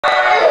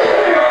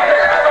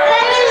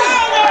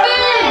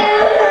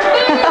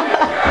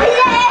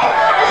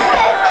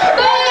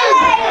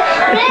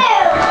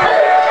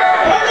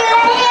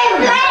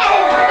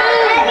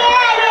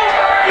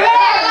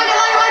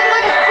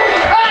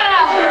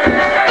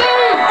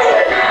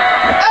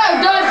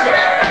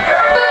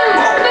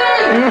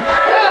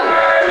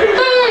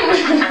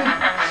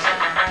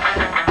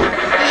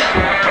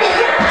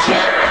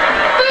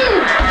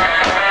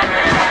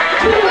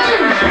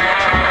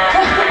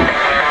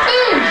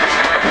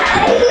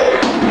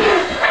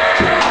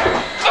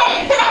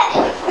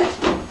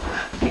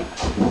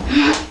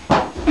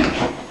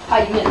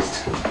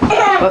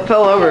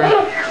fell over. If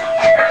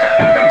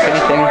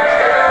anything.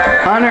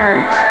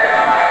 Hunter.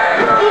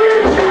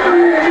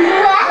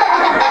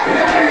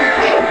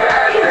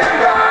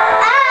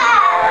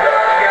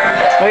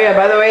 Oh yeah,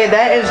 by the way,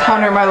 that is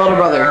Hunter, my little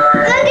brother. Look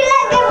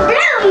at the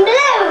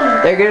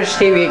bloom. There goes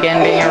Stevie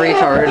again being a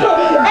retard.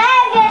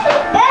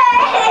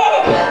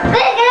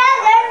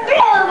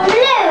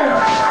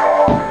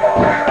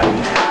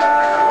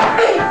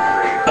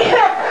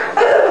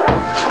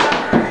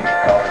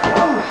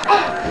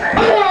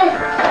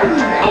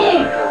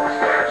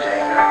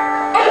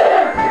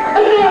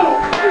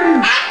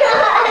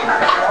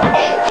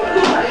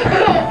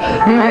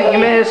 You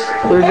missed,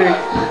 loser.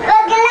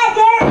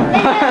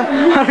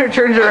 Hunter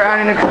turns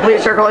around in a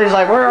complete circle. He's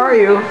like, "Where are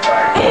you?"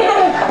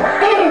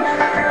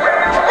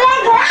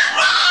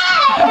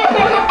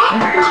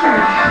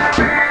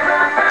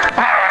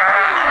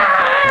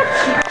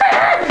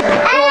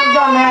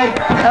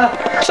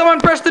 Someone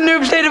press the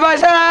noob stay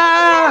device.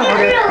 Ah!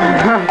 Okay.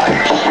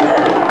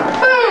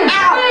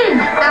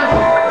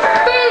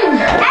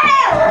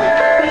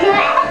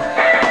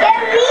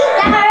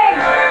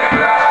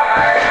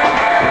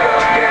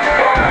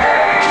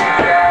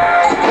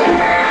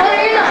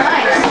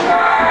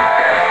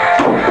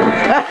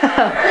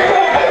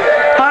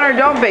 Hunter,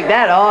 don't pick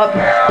that up.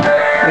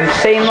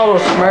 Insane little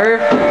smurf.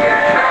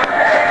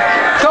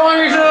 Go on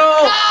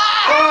yourself!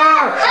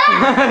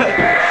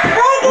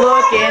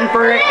 Looking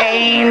for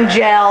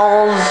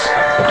angels.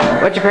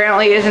 Which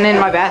apparently isn't in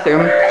my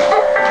bathroom.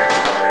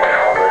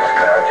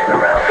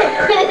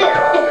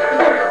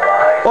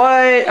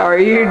 What are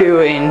you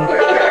doing? What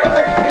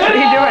are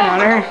you doing,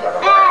 Hunter?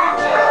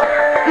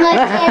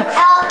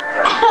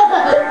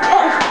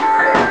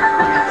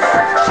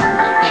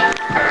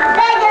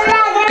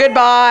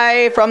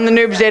 Goodbye from the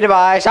Noob's Day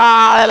device.